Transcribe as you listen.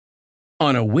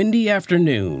On a windy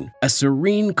afternoon, a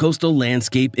serene coastal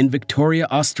landscape in Victoria,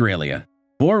 Australia,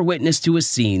 bore witness to a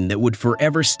scene that would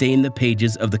forever stain the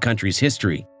pages of the country's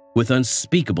history with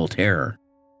unspeakable terror.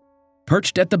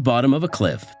 Perched at the bottom of a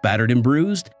cliff, battered and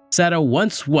bruised, sat a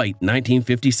once white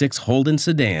 1956 Holden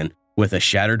sedan with a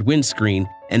shattered windscreen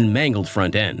and mangled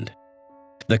front end.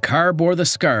 The car bore the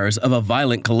scars of a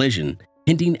violent collision,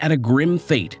 hinting at a grim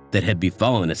fate that had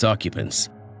befallen its occupants.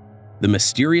 The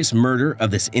mysterious murder of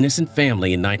this innocent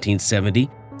family in 1970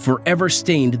 forever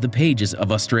stained the pages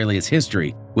of Australia's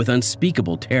history with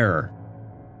unspeakable terror.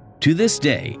 To this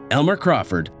day, Elmer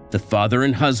Crawford, the father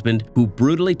and husband who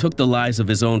brutally took the lives of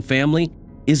his own family,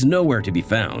 is nowhere to be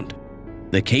found.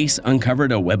 The case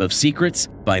uncovered a web of secrets,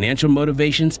 financial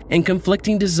motivations, and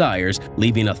conflicting desires,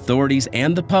 leaving authorities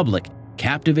and the public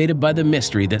captivated by the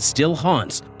mystery that still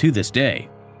haunts to this day.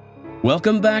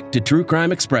 Welcome back to True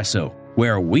Crime Expresso,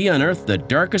 where we unearth the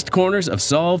darkest corners of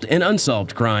solved and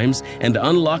unsolved crimes and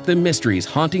unlock the mysteries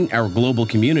haunting our global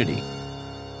community.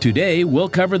 Today, we'll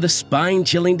cover the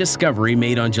spine-chilling discovery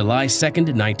made on July 2nd,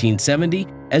 1970,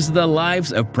 as the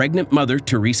lives of pregnant mother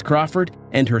Therese Crawford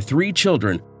and her 3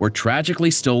 children were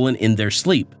tragically stolen in their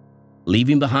sleep,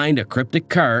 leaving behind a cryptic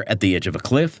car at the edge of a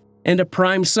cliff and a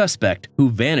prime suspect who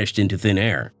vanished into thin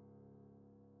air.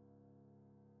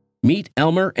 Meet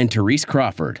Elmer and Therese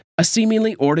Crawford, a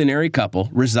seemingly ordinary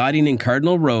couple residing in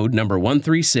Cardinal Road No.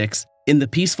 136 in the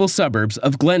peaceful suburbs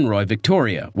of Glenroy,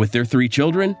 Victoria, with their 3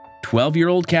 children,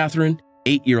 12-year-old Catherine,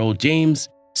 8-year-old James,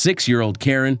 6-year-old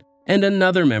Karen, and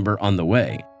another member on the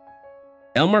way.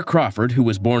 Elmer Crawford, who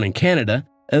was born in Canada,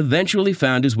 eventually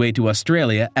found his way to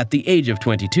Australia at the age of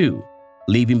 22,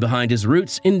 leaving behind his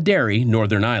roots in Derry,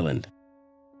 Northern Ireland.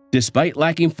 Despite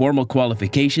lacking formal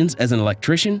qualifications as an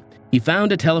electrician, he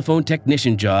found a telephone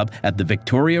technician job at the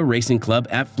Victoria Racing Club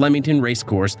at Flemington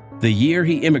Racecourse the year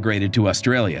he immigrated to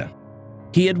Australia.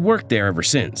 He had worked there ever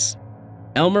since.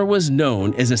 Elmer was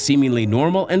known as a seemingly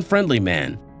normal and friendly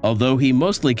man, although he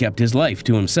mostly kept his life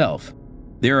to himself.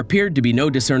 There appeared to be no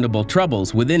discernible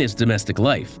troubles within his domestic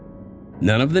life.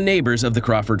 None of the neighbors of the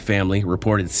Crawford family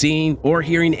reported seeing or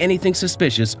hearing anything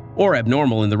suspicious or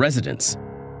abnormal in the residence.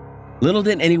 Little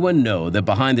did anyone know that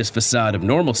behind this facade of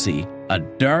normalcy, a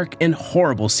dark and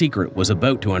horrible secret was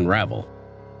about to unravel.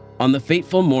 On the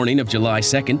fateful morning of July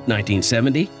 2nd,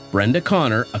 1970, Brenda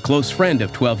Connor, a close friend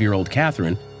of 12-year-old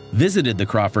Catherine, visited the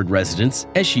Crawford residence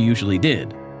as she usually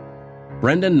did.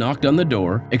 Brenda knocked on the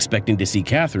door, expecting to see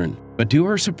Catherine, but to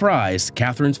her surprise,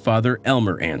 Catherine's father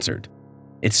Elmer answered.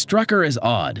 It struck her as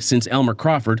odd, since Elmer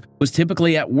Crawford was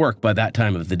typically at work by that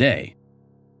time of the day.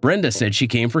 Brenda said she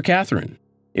came for Catherine.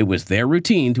 It was their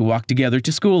routine to walk together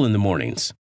to school in the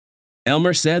mornings.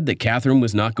 Elmer said that Catherine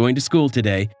was not going to school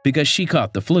today because she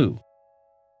caught the flu.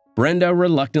 Brenda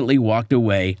reluctantly walked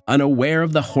away, unaware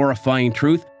of the horrifying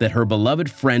truth that her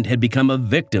beloved friend had become a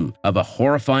victim of a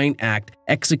horrifying act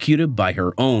executed by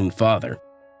her own father.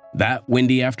 That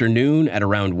windy afternoon at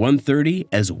around 1:30,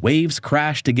 as waves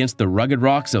crashed against the rugged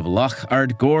rocks of Loch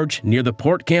Ard Gorge near the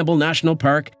Port Campbell National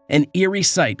Park, an eerie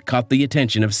sight caught the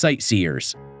attention of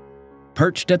sightseers.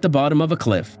 Perched at the bottom of a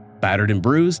cliff, battered and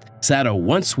bruised, sat a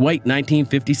once white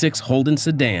 1956 Holden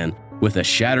sedan with a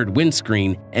shattered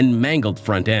windscreen and mangled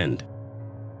front end.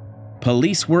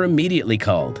 Police were immediately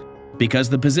called. Because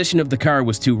the position of the car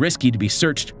was too risky to be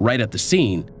searched right at the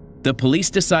scene, the police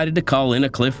decided to call in a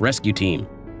cliff rescue team.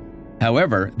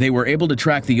 However, they were able to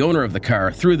track the owner of the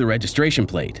car through the registration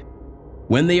plate.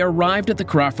 When they arrived at the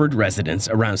Crawford residence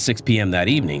around 6 p.m. that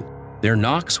evening, their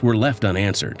knocks were left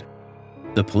unanswered.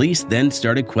 The police then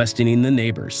started questioning the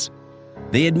neighbors.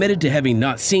 They admitted to having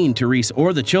not seen Therese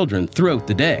or the children throughout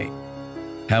the day.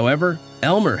 However,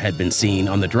 Elmer had been seen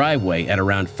on the driveway at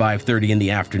around 5:30 in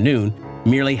the afternoon,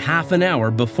 merely half an hour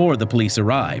before the police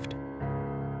arrived.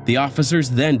 The officers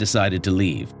then decided to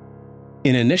leave.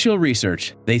 In initial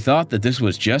research, they thought that this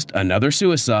was just another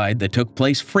suicide that took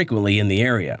place frequently in the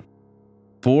area.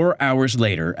 4 hours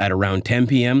later, at around 10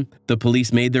 p.m., the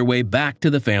police made their way back to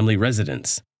the family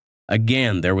residence.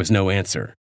 Again, there was no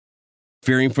answer.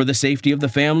 Fearing for the safety of the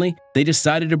family, they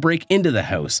decided to break into the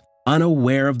house,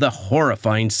 unaware of the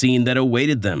horrifying scene that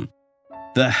awaited them.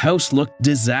 The house looked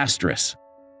disastrous.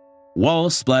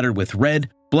 Walls splattered with red,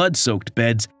 blood-soaked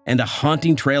beds, and a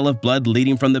haunting trail of blood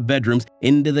leading from the bedrooms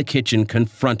into the kitchen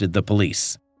confronted the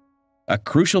police. A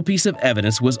crucial piece of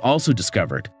evidence was also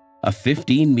discovered: a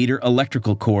 15-meter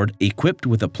electrical cord equipped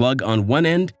with a plug on one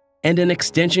end and an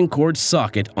extension cord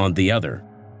socket on the other.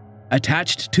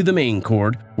 Attached to the main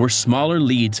cord were smaller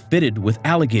leads fitted with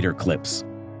alligator clips.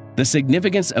 The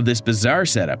significance of this bizarre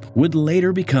setup would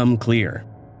later become clear.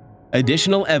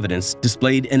 Additional evidence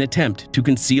displayed an attempt to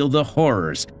conceal the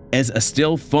horrors as a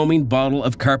still foaming bottle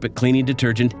of carpet cleaning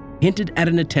detergent hinted at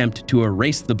an attempt to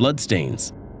erase the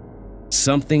bloodstains.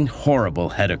 Something horrible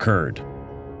had occurred.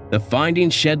 The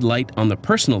findings shed light on the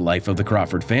personal life of the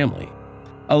Crawford family.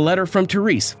 A letter from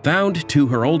Therese found to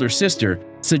her older sister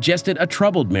suggested a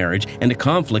troubled marriage and a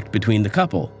conflict between the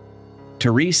couple.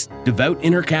 Therese, devout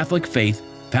in her Catholic faith,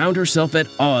 found herself at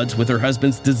odds with her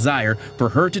husband's desire for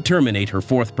her to terminate her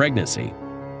fourth pregnancy.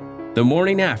 The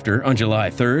morning after, on July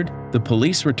 3rd, the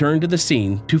police returned to the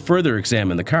scene to further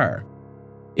examine the car.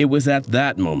 It was at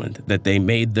that moment that they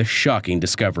made the shocking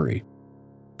discovery.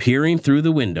 Peering through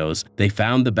the windows, they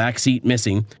found the back seat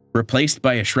missing, replaced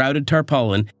by a shrouded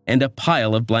tarpaulin and a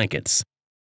pile of blankets.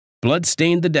 Blood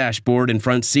stained the dashboard and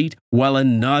front seat, while a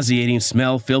nauseating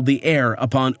smell filled the air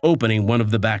upon opening one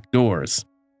of the back doors.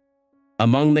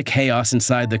 Among the chaos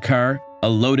inside the car, a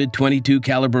loaded .22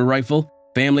 caliber rifle,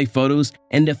 family photos,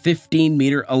 and a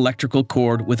 15-meter electrical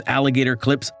cord with alligator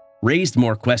clips raised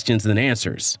more questions than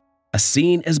answers. A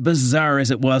scene as bizarre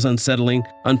as it was unsettling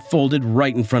unfolded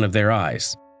right in front of their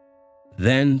eyes.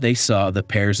 Then they saw the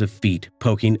pairs of feet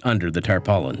poking under the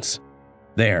tarpaulins.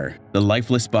 There, the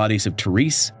lifeless bodies of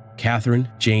Therese, Catherine,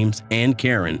 James, and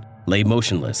Karen lay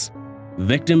motionless,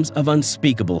 victims of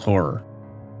unspeakable horror.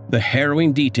 The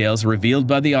harrowing details revealed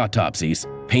by the autopsies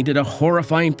painted a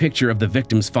horrifying picture of the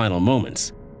victims' final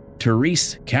moments.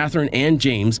 Therese, Catherine, and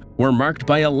James were marked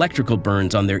by electrical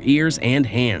burns on their ears and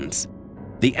hands.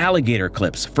 The alligator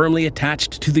clips firmly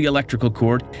attached to the electrical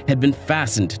cord had been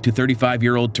fastened to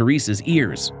 35-year-old Therese's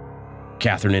ears.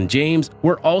 Catherine and James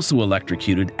were also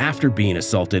electrocuted after being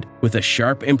assaulted with a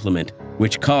sharp implement,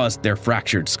 which caused their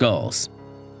fractured skulls.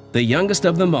 The youngest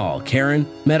of them all, Karen,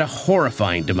 met a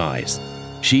horrifying demise.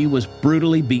 She was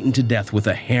brutally beaten to death with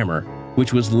a hammer,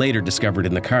 which was later discovered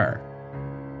in the car.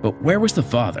 But where was the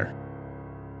father?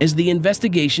 As the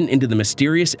investigation into the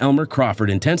mysterious Elmer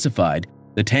Crawford intensified,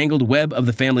 the tangled web of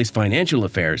the family's financial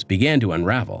affairs began to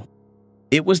unravel.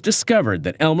 It was discovered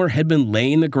that Elmer had been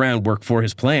laying the groundwork for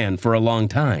his plan for a long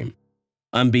time.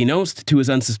 Unbeknownst to his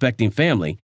unsuspecting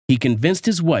family, he convinced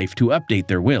his wife to update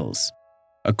their wills.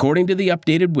 According to the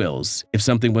updated wills, if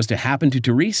something was to happen to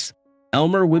Therese,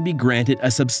 Elmer would be granted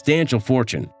a substantial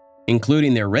fortune,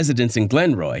 including their residence in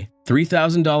Glenroy,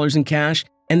 $3,000 in cash,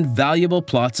 and valuable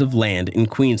plots of land in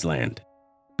Queensland.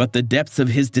 But the depths of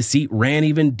his deceit ran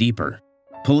even deeper.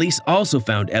 Police also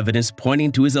found evidence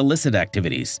pointing to his illicit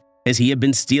activities, as he had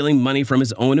been stealing money from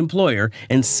his own employer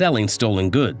and selling stolen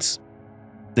goods.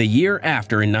 The year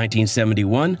after, in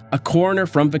 1971, a coroner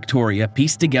from Victoria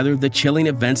pieced together the chilling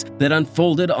events that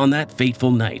unfolded on that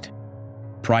fateful night.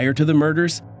 Prior to the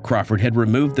murders, Crawford had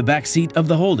removed the back seat of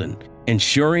the Holden,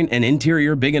 ensuring an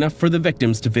interior big enough for the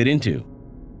victims to fit into.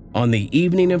 On the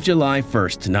evening of July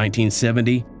 1st,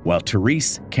 1970, while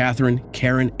Therese, Catherine,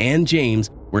 Karen, and James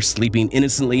were sleeping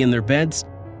innocently in their beds,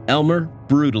 Elmer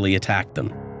brutally attacked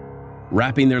them.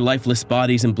 Wrapping their lifeless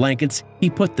bodies in blankets, he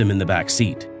put them in the back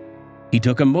seat. He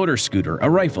took a motor scooter, a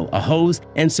rifle, a hose,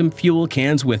 and some fuel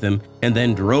cans with him, and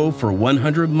then drove for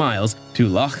 100 miles to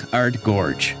Loch Ard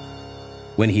Gorge.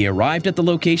 When he arrived at the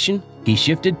location, he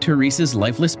shifted Therese's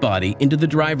lifeless body into the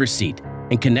driver's seat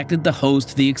and connected the hose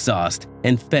to the exhaust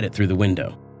and fed it through the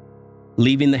window.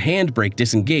 Leaving the handbrake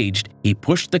disengaged, he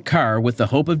pushed the car with the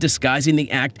hope of disguising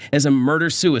the act as a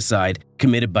murder-suicide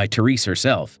committed by Therese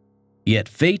herself. Yet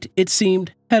fate, it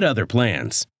seemed, had other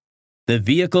plans. The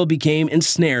vehicle became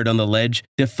ensnared on the ledge,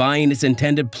 defying its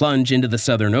intended plunge into the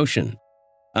Southern Ocean.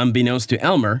 Unbeknownst to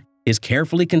Elmer, his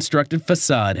carefully constructed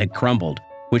facade had crumbled,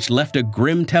 which left a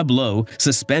grim tableau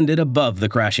suspended above the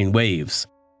crashing waves.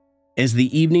 As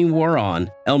the evening wore on,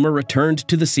 Elmer returned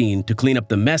to the scene to clean up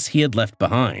the mess he had left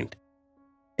behind.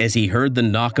 As he heard the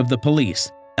knock of the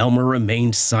police, Elmer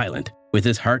remained silent, with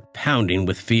his heart pounding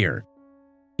with fear.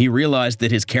 He realized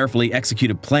that his carefully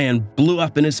executed plan blew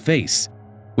up in his face.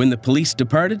 When the police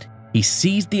departed, he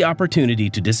seized the opportunity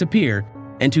to disappear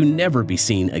and to never be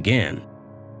seen again.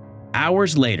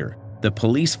 Hours later, the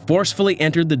police forcefully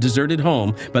entered the deserted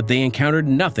home, but they encountered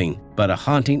nothing but a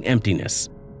haunting emptiness.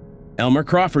 Elmer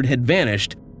Crawford had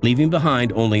vanished, leaving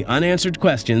behind only unanswered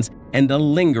questions and a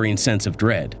lingering sense of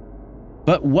dread.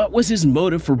 But what was his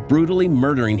motive for brutally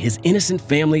murdering his innocent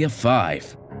family of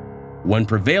 5? One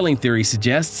prevailing theory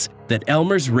suggests that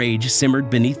Elmer's rage simmered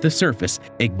beneath the surface,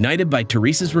 ignited by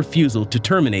Therese's refusal to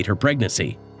terminate her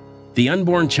pregnancy. The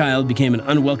unborn child became an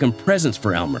unwelcome presence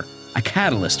for Elmer, a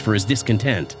catalyst for his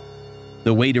discontent.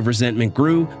 The weight of resentment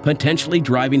grew, potentially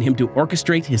driving him to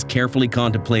orchestrate his carefully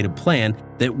contemplated plan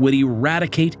that would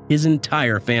eradicate his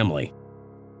entire family.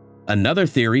 Another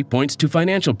theory points to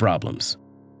financial problems.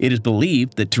 It is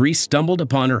believed that Therese stumbled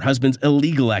upon her husband's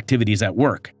illegal activities at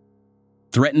work.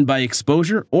 Threatened by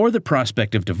exposure or the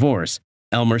prospect of divorce,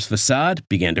 Elmer's facade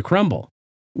began to crumble,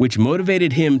 which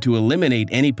motivated him to eliminate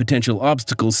any potential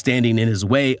obstacles standing in his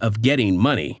way of getting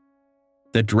money.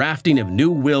 The drafting of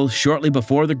new wills shortly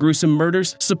before the gruesome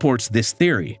murders supports this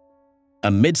theory.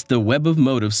 Amidst the web of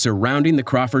motives surrounding the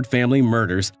Crawford family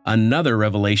murders, another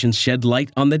revelation shed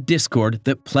light on the discord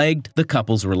that plagued the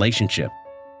couple's relationship.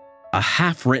 A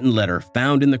half-written letter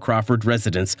found in the Crawford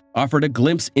residence offered a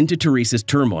glimpse into Therese's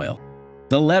turmoil.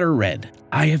 The letter read,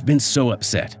 "I have been so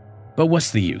upset, but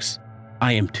what's the use?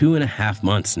 I am 2.5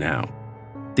 months now."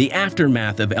 The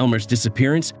aftermath of Elmer's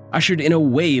disappearance ushered in a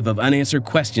wave of unanswered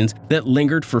questions that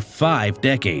lingered for 5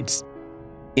 decades.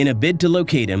 In a bid to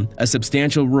locate him, a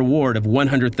substantial reward of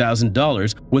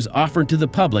 $100,000 was offered to the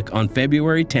public on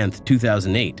February 10,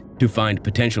 2008, to find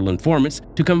potential informants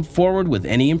to come forward with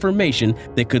any information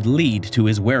that could lead to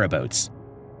his whereabouts.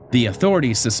 The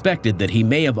authorities suspected that he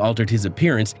may have altered his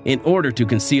appearance in order to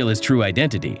conceal his true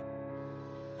identity.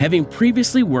 Having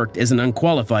previously worked as an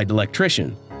unqualified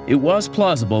electrician, it was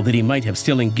plausible that he might have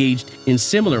still engaged in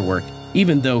similar work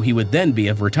even though he would then be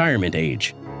of retirement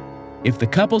age. If the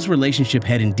couple's relationship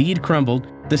had indeed crumbled,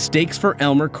 the stakes for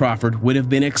Elmer Crawford would have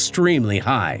been extremely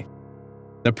high.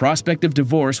 The prospect of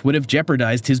divorce would have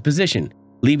jeopardized his position,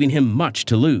 leaving him much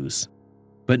to lose.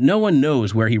 But no one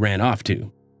knows where he ran off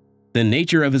to. The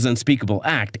nature of his unspeakable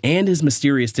act and his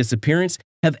mysterious disappearance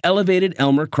have elevated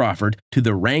Elmer Crawford to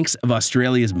the ranks of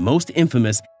Australia's most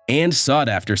infamous and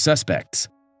sought-after suspects.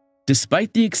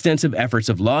 Despite the extensive efforts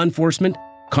of law enforcement,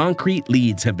 concrete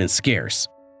leads have been scarce.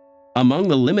 Among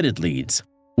the limited leads,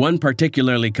 one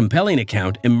particularly compelling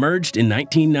account emerged in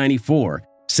 1994,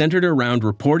 centered around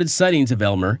reported sightings of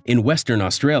Elmer in Western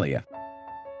Australia.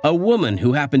 A woman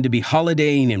who happened to be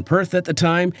holidaying in Perth at the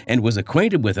time and was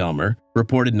acquainted with Elmer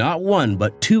reported not one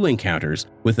but 2 encounters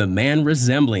with a man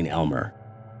resembling Elmer.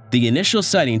 The initial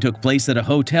sighting took place at a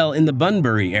hotel in the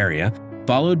Bunbury area,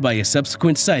 followed by a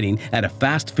subsequent sighting at a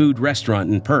fast food restaurant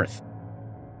in Perth.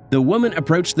 The woman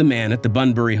approached the man at the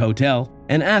Bunbury Hotel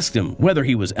and asked him whether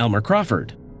he was Elmer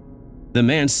Crawford. The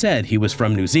man said he was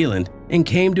from New Zealand and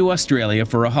came to Australia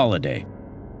for a holiday.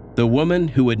 The woman,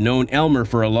 who had known Elmer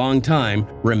for a long time,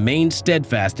 remained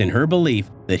steadfast in her belief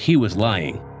that he was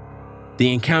lying.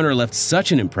 The encounter left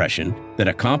such an impression that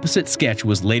a composite sketch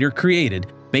was later created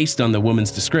based on the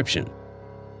woman's description.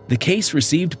 The case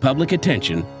received public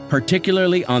attention,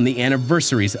 particularly on the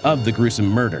anniversaries of the gruesome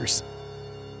murders.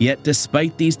 Yet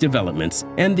despite these developments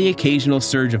and the occasional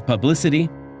surge of publicity,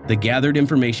 the gathered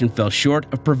information fell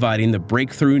short of providing the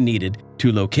breakthrough needed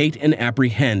to locate and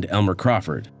apprehend Elmer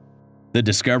Crawford. The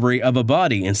discovery of a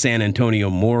body in San Antonio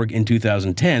morgue in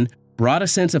 2010 brought a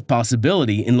sense of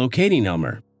possibility in locating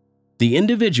Elmer. The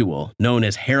individual, known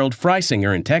as Harold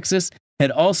Freisinger in Texas,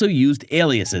 had also used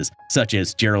aliases such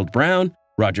as Gerald Brown,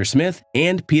 Roger Smith,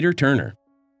 and Peter Turner.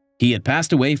 He had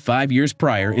passed away 5 years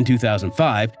prior in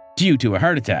 2005 due to a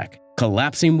heart attack,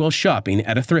 collapsing while shopping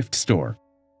at a thrift store.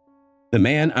 The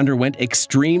man underwent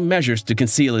extreme measures to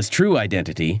conceal his true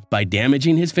identity by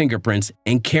damaging his fingerprints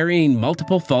and carrying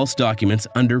multiple false documents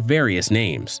under various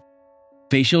names.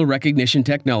 Facial recognition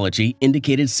technology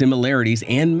indicated similarities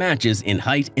and matches in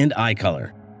height and eye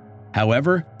color.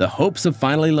 However, the hopes of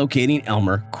finally locating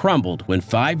Elmer crumbled when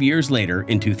 5 years later,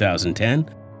 in 2010,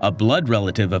 a blood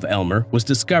relative of Elmer was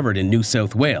discovered in New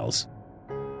South Wales.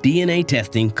 DNA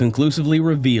testing conclusively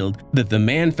revealed that the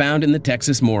man found in the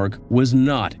Texas morgue was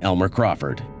not Elmer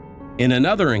Crawford. In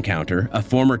another encounter, a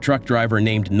former truck driver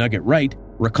named Nugget Wright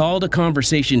recalled a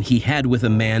conversation he had with a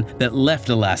man that left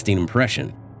a lasting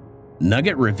impression.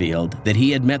 Nugget revealed that he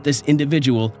had met this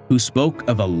individual who spoke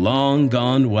of a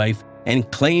long-gone wife and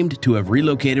claimed to have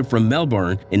relocated from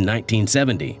Melbourne in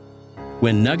 1970.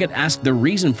 When Nugget asked the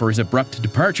reason for his abrupt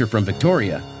departure from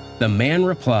Victoria, the man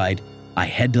replied, "I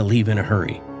had to leave in a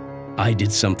hurry. I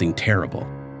did something terrible."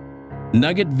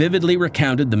 Nugget vividly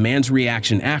recounted the man's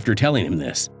reaction after telling him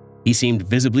this. He seemed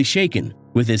visibly shaken,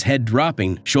 with his head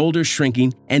dropping, shoulders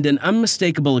shrinking, and an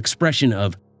unmistakable expression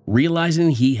of realizing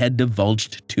he had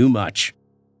divulged too much.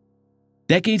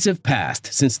 Decades have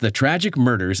passed since the tragic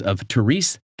murders of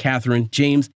Therese, Catherine,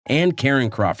 James, and Karen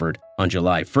Crawford on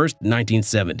July 1,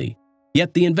 1970.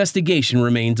 Yet the investigation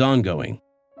remains ongoing.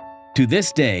 To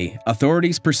this day,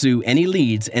 authorities pursue any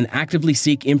leads and actively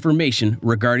seek information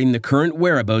regarding the current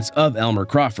whereabouts of Elmer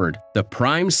Crawford, the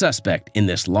prime suspect in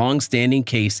this long-standing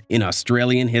case in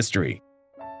Australian history.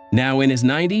 Now in his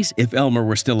 90s, if Elmer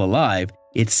were still alive,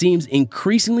 it seems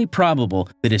increasingly probable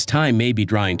that his time may be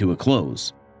drawing to a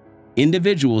close.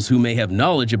 Individuals who may have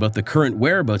knowledge about the current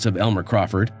whereabouts of Elmer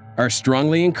Crawford are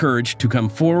strongly encouraged to come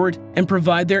forward and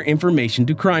provide their information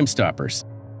to Crime Stoppers.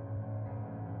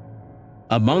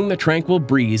 Among the tranquil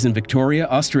breeze in Victoria,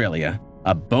 Australia,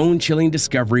 a bone-chilling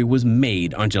discovery was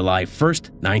made on July 1st,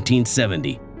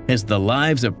 1970, as the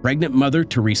lives of pregnant mother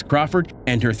Therese Crawford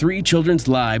and her 3 children's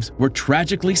lives were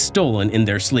tragically stolen in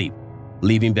their sleep,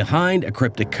 leaving behind a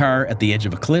cryptic car at the edge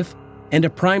of a cliff and a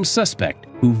prime suspect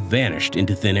who vanished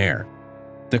into thin air.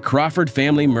 The Crawford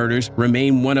family murders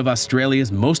remain one of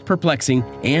Australia's most perplexing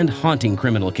and haunting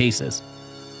criminal cases.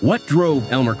 What drove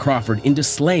Elmer Crawford into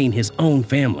slaying his own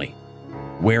family?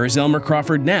 Where is Elmer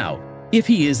Crawford now, if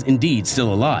he is indeed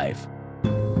still alive?